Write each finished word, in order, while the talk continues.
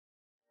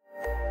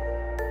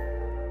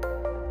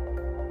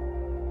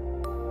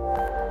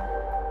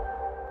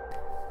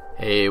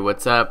Hey,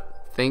 what's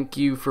up? Thank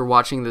you for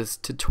watching this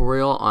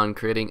tutorial on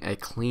creating a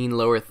clean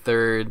lower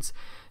thirds.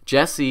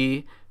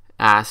 Jesse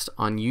asked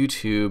on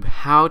YouTube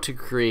how to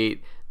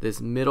create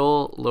this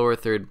middle lower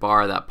third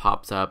bar that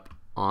pops up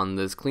on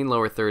this clean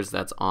lower thirds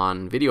that's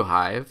on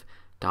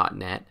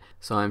videohive.net.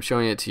 So I'm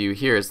showing it to you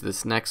here. Is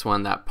this next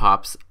one that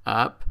pops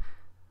up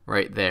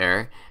right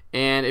there.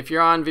 And if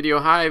you're on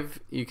VideoHive,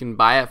 you can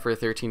buy it for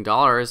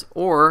 $13,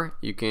 or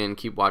you can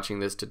keep watching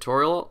this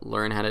tutorial,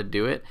 learn how to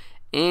do it,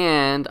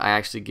 and I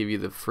actually give you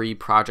the free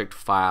project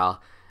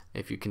file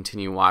if you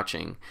continue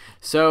watching.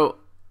 So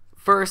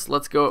first,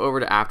 let's go over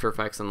to After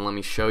Effects and let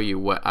me show you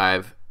what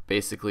I've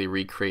basically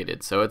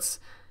recreated. So it's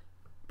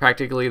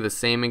practically the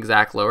same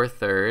exact lower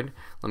third.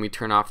 Let me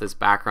turn off this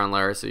background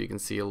layer so you can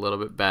see a little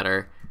bit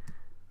better.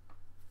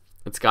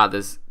 It's got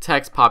this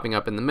text popping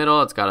up in the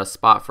middle. It's got a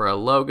spot for a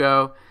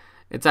logo.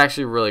 It's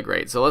actually really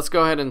great. So let's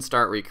go ahead and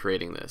start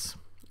recreating this.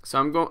 So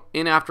I'm going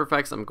in After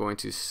Effects. I'm going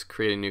to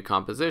create a new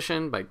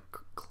composition by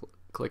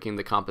clicking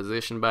the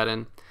composition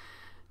button.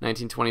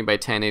 1920 by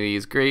 1080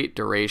 is great.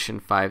 Duration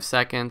 5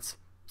 seconds.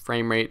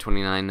 Frame rate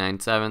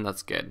 2997.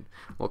 That's good.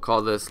 We'll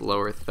call this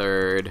lower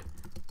third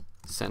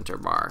center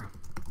bar.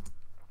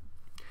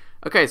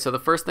 Okay, so the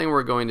first thing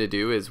we're going to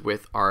do is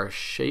with our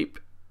shape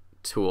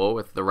tool,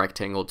 with the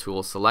rectangle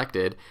tool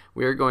selected,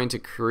 we are going to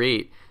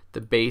create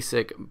the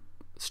basic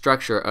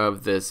structure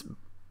of this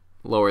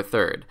lower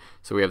third.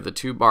 So we have the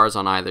two bars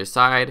on either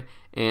side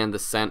and the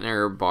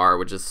center bar,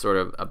 which is sort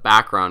of a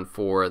background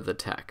for the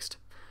text.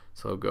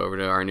 So we'll go over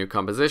to our new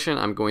composition.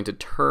 I'm going to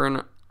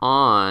turn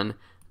on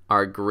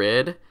our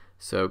grid.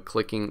 So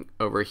clicking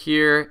over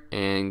here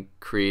and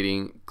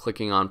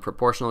clicking on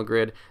proportional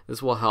grid,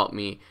 this will help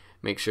me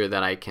make sure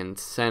that I can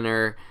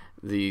center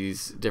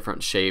these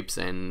different shapes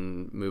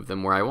and move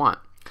them where I want.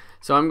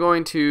 So I'm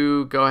going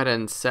to go ahead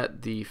and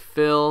set the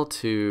fill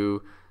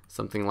to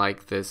something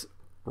like this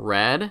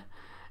red,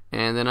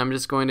 and then I'm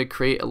just going to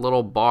create a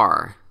little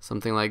bar,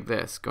 something like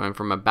this, going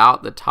from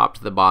about the top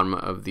to the bottom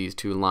of these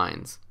two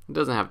lines. It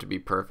doesn't have to be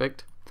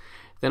perfect.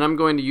 Then I'm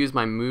going to use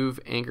my Move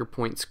Anchor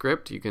Point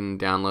script. You can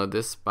download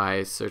this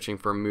by searching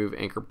for Move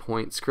Anchor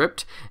Point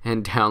script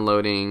and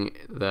downloading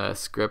the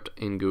script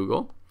in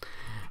Google,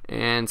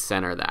 and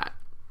center that.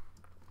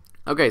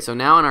 Okay, so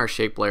now in our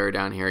shape layer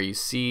down here, you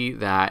see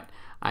that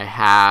I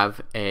have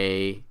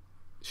a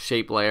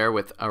shape layer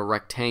with a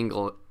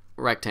rectangle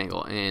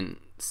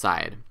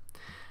inside.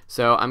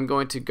 So I'm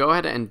going to go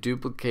ahead and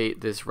duplicate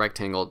this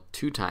rectangle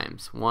 2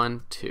 times.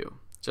 1, 2.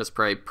 Just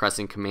by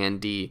pressing Command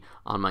D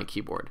on my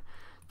keyboard.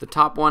 The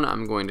top one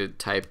I'm going to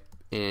type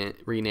in,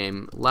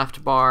 rename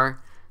left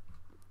bar.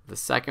 The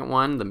second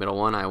one, the middle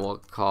one, I will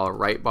call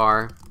right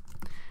bar.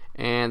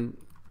 And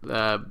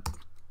the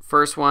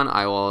first one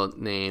I will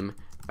name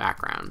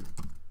background.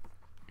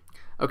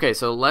 Okay,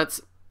 so let's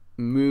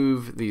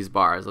move these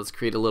bars. Let's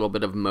create a little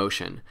bit of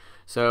motion.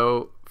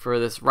 So for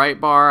this right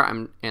bar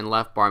and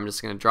left bar, I'm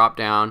just going to drop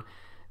down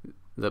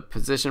the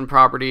position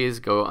properties,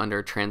 go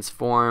under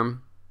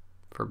transform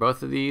for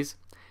both of these,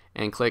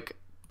 and click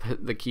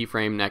the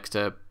keyframe next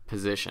to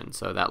position.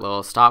 So that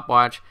little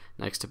stopwatch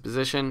next to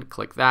position,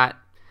 click that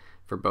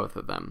for both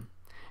of them.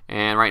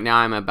 And right now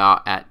I'm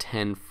about at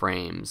 10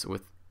 frames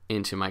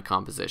into my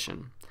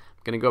composition.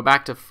 I'm going to go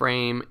back to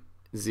frame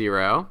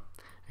 0.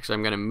 Actually,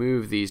 I'm going to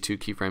move these 2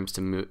 keyframes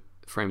to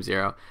frame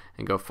 0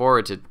 and go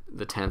forward to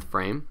the 10th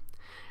frame.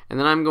 And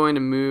then I'm going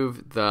to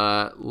move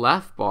the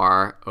left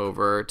bar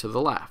over to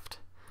the left.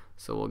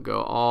 So we'll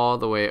go all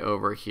the way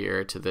over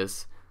here to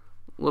this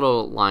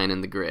little line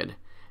in the grid.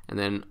 And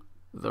then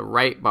the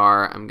right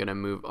bar, I'm going to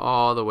move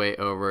all the way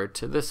over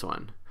to this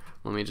one.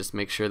 Let me just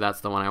make sure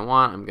that's the one I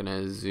want. I'm going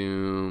to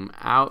zoom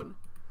out.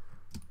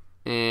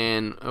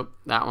 And oh,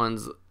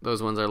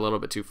 those ones are a little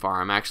bit too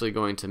far. I'm actually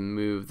going to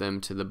move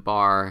them to the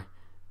bar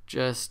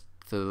just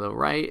to the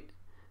right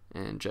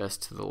and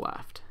just to the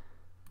left.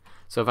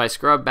 So if I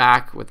scrub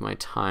back with my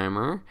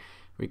timer,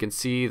 we can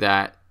see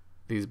that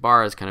these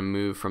bars kind of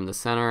move from the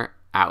center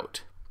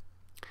out.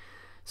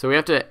 So we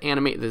have to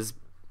animate this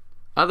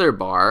other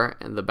bar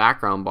and the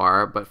background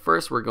bar, but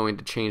first we're going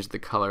to change the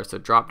color. So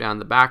drop down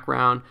the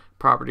background,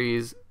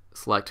 properties,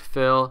 select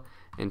fill,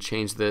 and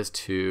change this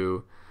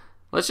to,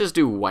 let's just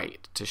do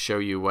white to show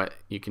you what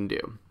you can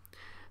do.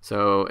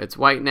 So it's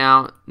white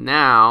now.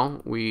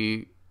 Now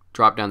we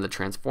drop down the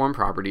transform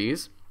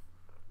properties.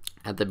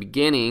 At the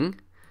beginning,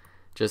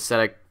 just set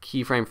a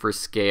keyframe for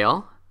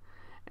scale,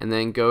 and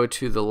then go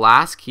to the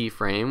last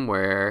keyframe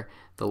where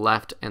the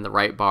left and the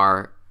right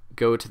bar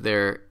go to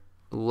their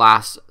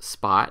last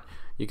spot.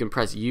 You can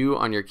press U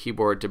on your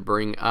keyboard to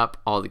bring up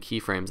all the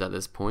keyframes at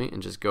this point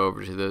and just go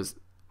over to those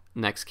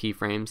next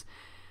keyframes.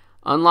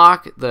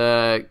 Unlock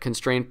the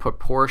constrained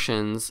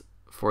proportions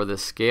for the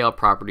scale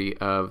property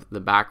of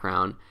the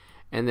background,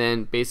 and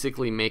then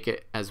basically make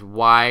it as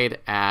wide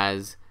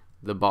as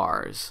the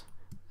bars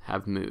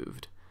have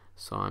moved.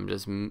 So I'm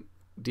just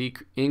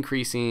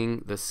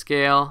increasing the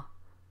scale,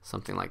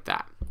 something like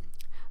that.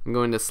 I'm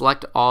going to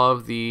select all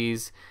of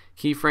these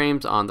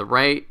keyframes on the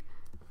right,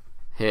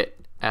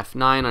 hit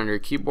F9 on your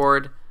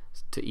keyboard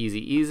to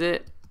ease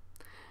it,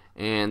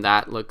 and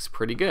that looks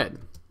pretty good.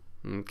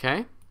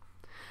 Okay,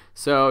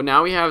 so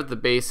now we have the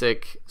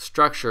basic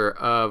structure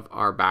of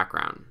our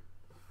background.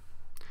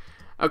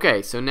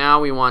 Okay, so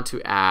now we want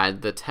to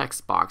add the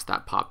text box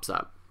that pops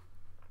up.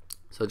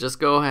 So just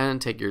go ahead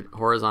and take your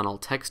horizontal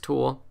text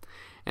tool,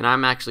 and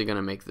I'm actually going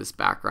to make this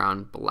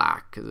background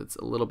black because it's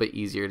a little bit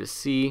easier to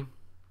see.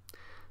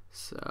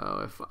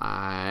 So if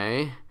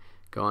I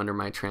go under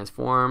my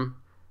transform,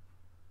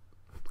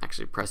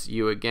 actually press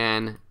U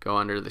again, go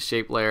under the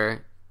shape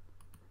layer,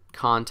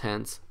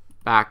 contents,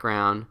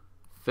 background,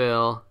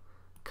 fill,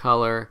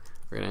 color,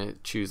 we're going to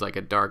choose like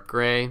a dark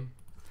gray, and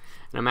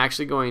I'm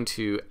actually going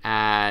to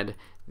add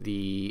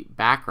the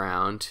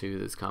background to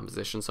this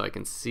composition so I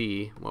can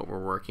see what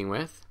we're working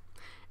with,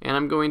 and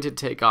I'm going to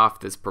take off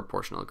this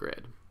proportional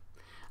grid.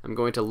 I'm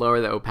going to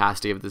lower the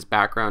opacity of this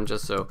background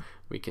just so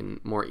we can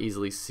more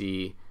easily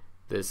see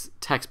this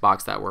text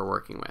box that we're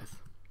working with.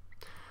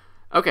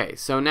 Okay,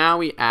 so now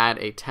we add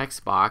a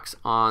text box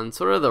on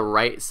sort of the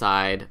right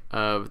side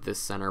of the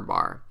center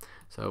bar.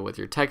 So with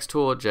your text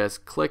tool,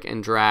 just click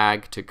and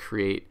drag to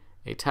create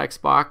a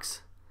text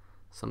box.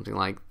 Something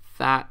like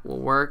that will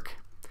work.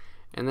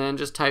 And then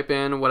just type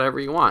in whatever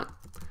you want.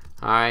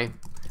 Hi,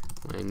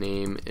 my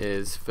name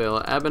is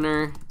Phil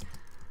Ebener.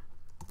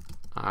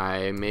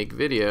 I make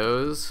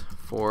videos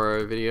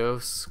for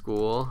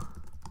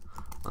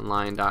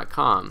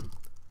videoschoolonline.com.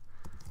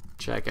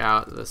 Check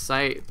out the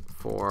site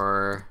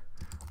for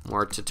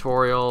more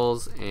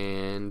tutorials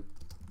and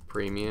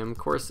premium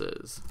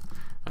courses.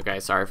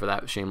 Okay, sorry for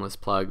that shameless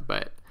plug,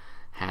 but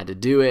had to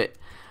do it.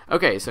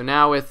 Okay, so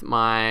now with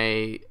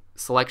my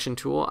selection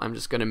tool, I'm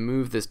just going to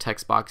move this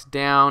text box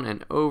down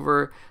and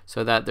over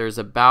so that there's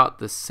about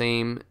the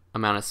same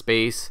amount of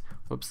space,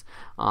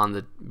 on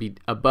the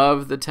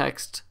above the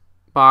text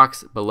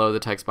box, below the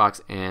text box,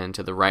 and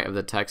to the right of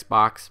the text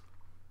box.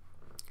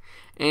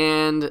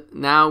 And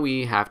now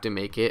we have to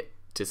make it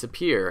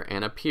disappear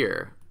and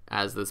appear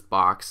as this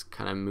box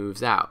kind of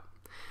moves out.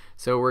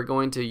 So we're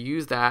going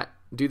to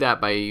do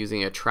that by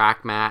using a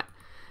track mat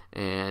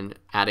and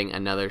adding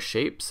another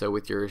shape. So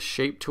with your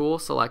shape tool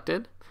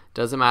selected,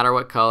 doesn't matter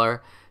what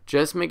color,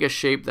 just make a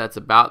shape that's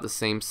about the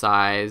same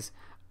size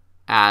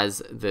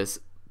as this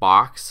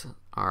box,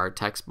 our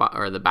text box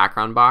or the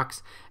background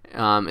box.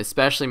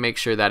 Especially make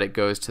sure that it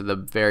goes to the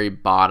very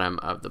bottom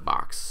of the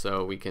box.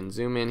 So we can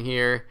zoom in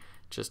here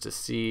just to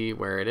see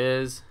where it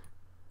is,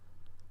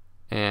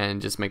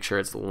 and just make sure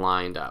it's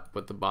lined up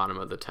with the bottom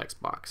of the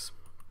text box.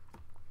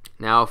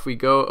 Now if we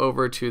go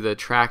over to the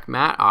track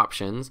mat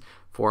options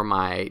for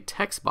my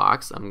text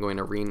box, I'm going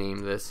to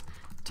rename this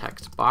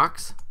text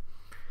box.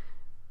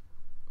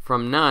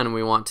 From none,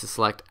 we want to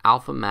select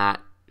Alpha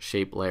Matte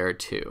Shape Layer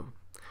 2,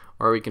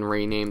 or we can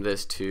rename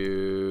this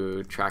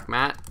to track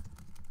mat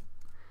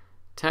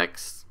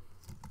text.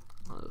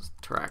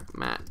 Track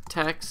mat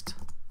text,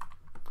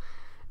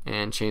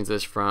 and change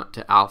this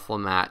to Alpha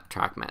Matte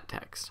track mat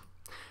text.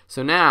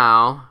 So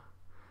now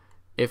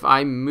if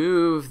I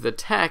move the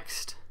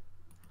text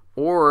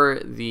or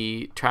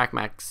the track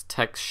mat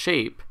text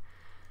shape,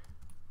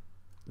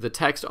 the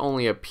text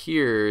only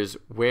appears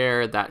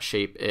where that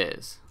shape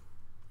is.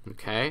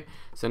 Okay,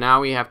 so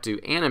now we have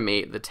to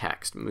animate the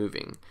text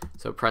moving.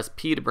 So press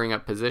P to bring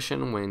up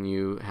position when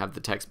you have the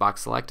text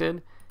box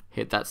selected.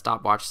 Hit that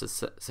stopwatch to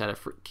set a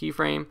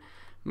keyframe.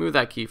 Move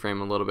that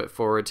keyframe a little bit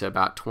forward to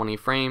about 20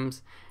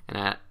 frames, and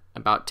at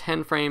about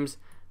 10 frames,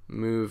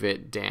 move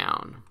it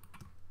down.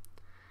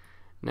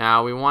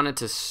 Now we want it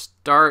to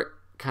start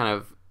kind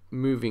of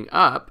moving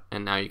up,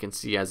 and now you can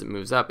see as it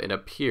moves up, it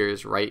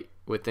appears right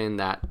within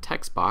that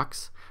text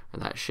box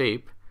or that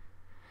shape.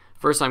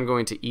 First, I'm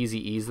going to easy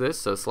ease this,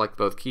 so select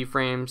both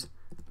keyframes,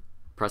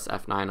 press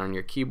F9 on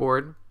your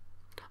keyboard.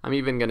 I'm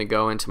even going to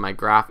go into my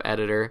graph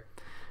editor,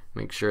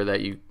 make sure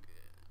that you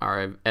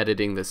are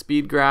editing the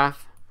speed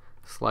graph,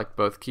 select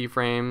both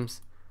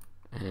keyframes,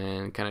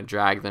 and kind of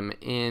drag them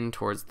in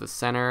towards the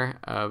center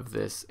of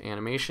this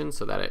animation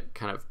so that it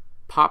kind of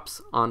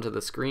pops onto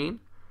the screen.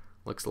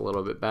 Looks a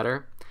little bit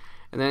better.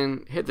 And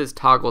then hit this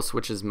toggle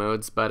switches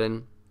modes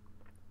button,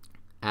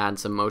 add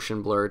some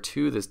motion blur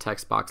to this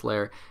text box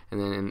layer, and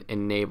then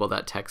enable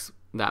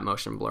that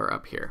motion blur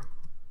up here.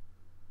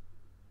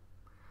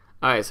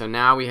 Alright, so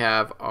now we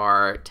have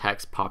our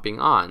text popping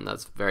on.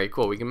 That's very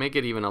cool. We can make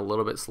it even a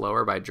little bit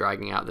slower by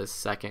dragging out this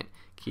second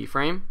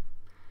keyframe.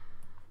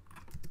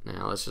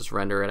 Now let's just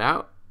render it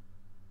out.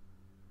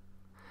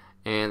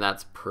 And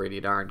that's pretty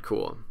darn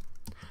cool.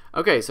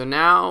 Okay, so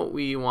now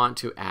we want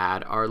to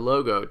add our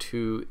logo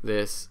to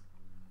this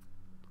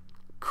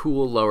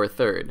cool lower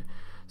third.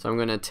 So I'm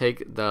going to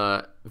take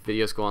the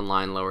Video School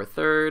Online lower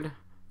third,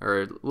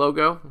 or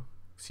logo,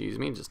 excuse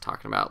me, just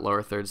talking about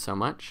lower third so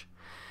much.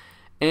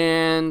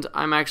 And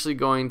I'm actually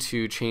going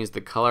to change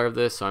the color of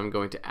this, so I'm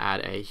going to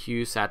add a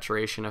hue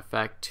saturation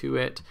effect to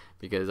it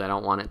because I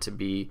don't want it to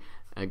be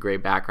a gray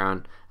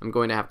background. I'm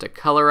going to have to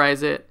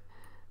colorize it,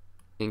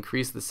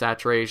 increase the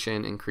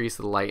saturation, increase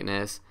the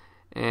lightness,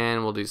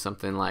 and we'll do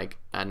something like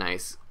a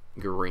nice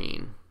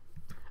green.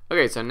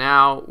 Okay, so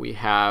now we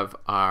have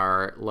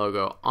our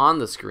logo on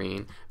the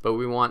screen, but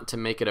we want to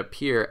make it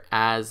appear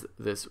as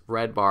this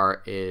red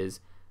bar is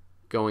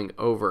going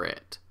over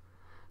it.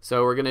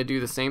 So we're going to do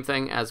the same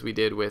thing as we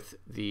did with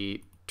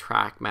the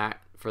track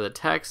mat for the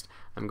text.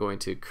 I'm going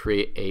to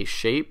create a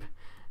shape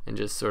and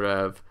just sort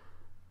of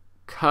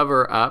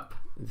cover up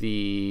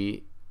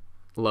the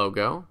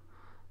logo.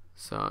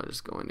 So I'm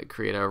just going to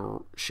create a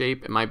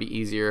shape. It might be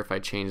easier if I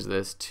change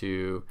this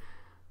to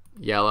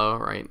yellow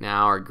right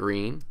now or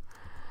green.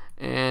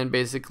 And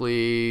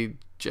basically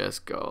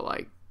just go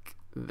like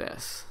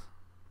this.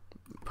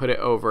 Put it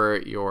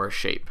over your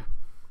shape.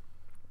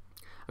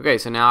 Okay,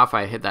 so now if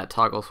I hit that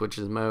toggle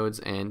switches modes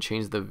and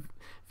change the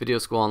Video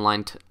School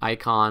Online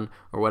icon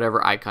or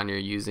whatever icon you're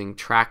using,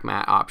 track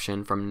matte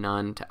option from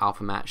none to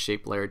alpha matte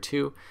shape layer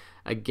 2,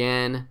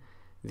 again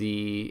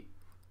the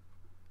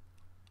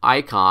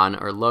icon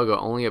or logo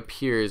only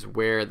appears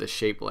where the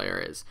shape layer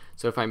is.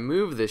 So if I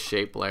move this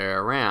shape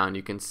layer around,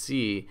 you can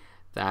see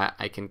that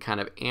I can kind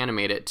of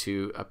animate it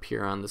to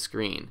appear on the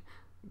screen,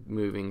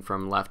 moving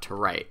from left to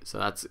right. So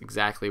that's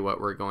exactly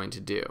what we're going to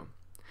do.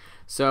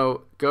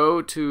 So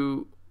go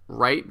to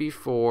right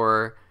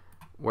before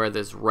where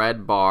this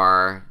red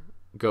bar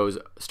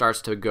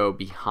starts to go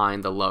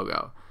behind the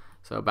logo.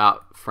 So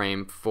about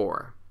frame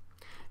 4.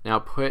 Now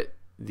put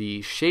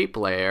the shape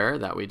layer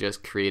that we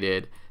just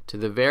created to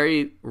the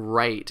very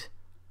right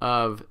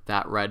of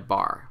that red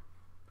bar.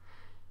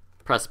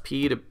 Press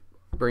P to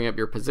bring up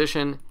your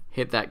position,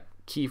 hit that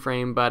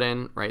keyframe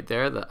button right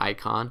there, the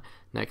icon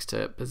next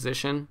to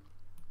position.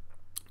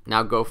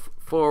 Now go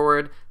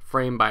forward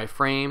frame by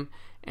frame,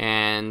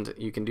 and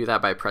you can do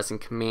that by pressing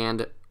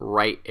Command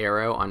right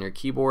arrow on your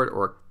keyboard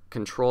or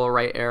Control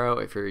right arrow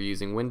if you're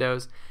using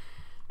Windows,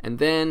 and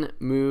then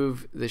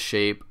move the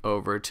shape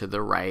over to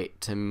the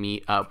right to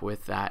meet up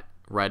with that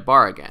red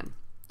bar again.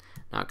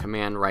 Now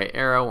Command right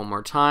arrow one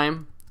more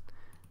time,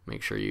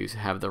 make sure you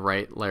have the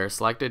right layer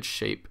selected,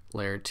 shape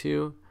layer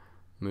 2,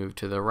 move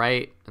to the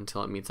right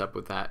until it meets up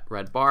with that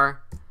red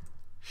bar.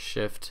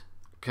 Shift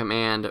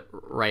Command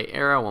right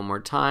arrow one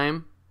more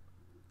time,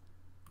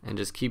 and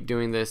just keep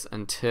doing this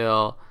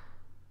until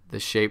the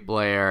shape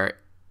layer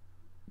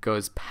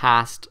goes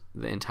past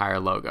the entire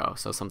logo.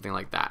 So something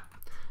like that.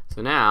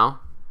 So now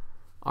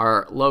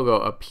our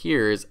logo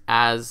appears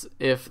as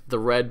if the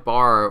red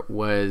bar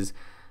was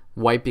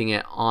wiping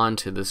it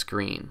onto the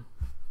screen.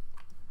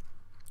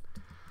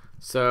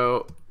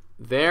 So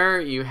there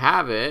you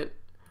have it.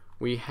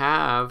 We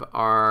have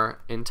our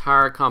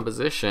entire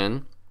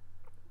composition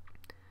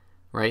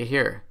right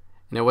here,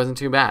 and it wasn't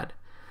too bad.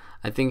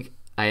 I think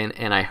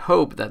and I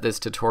hope that this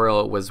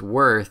tutorial was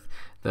worth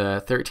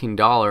the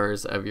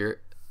 $13 of your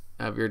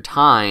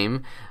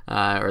time,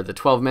 or the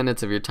 12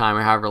 minutes of your time,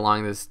 or however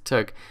long this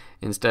took,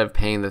 instead of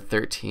paying the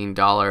 $13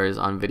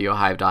 on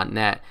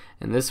videohive.net.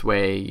 And this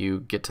way you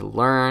get to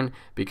learn,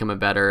 become a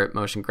better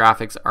motion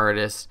graphics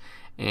artist,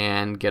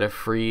 and get a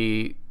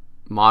free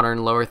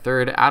modern lower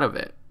third out of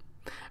it.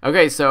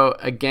 Okay, so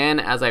again,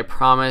 as I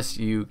promised,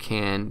 you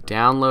can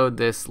download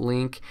this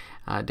link,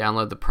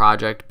 download the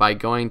project by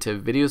going to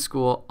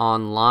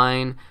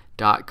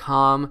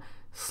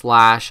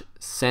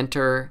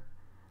videoschoolonline.com/center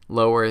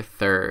lower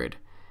third,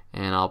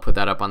 and I'll put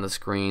that up on the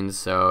screen.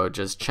 So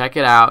just check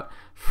it out.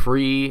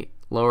 Free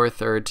lower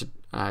third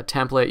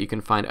template. You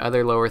can find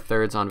other lower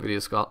thirds on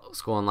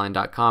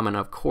videoschoolonline.com, and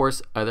of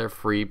course other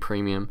free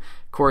premium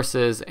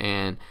courses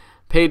and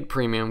paid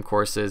premium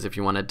courses if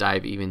you want to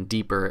dive even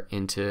deeper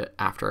into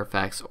After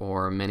Effects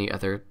or many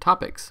other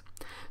topics.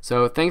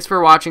 So thanks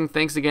for watching.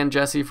 Thanks again,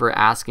 Jesse, for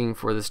asking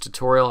for this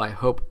tutorial. I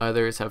hope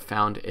others have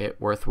found it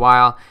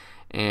worthwhile,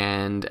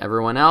 and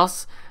everyone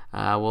else,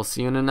 we'll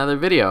see you in another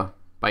video.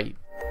 Bye.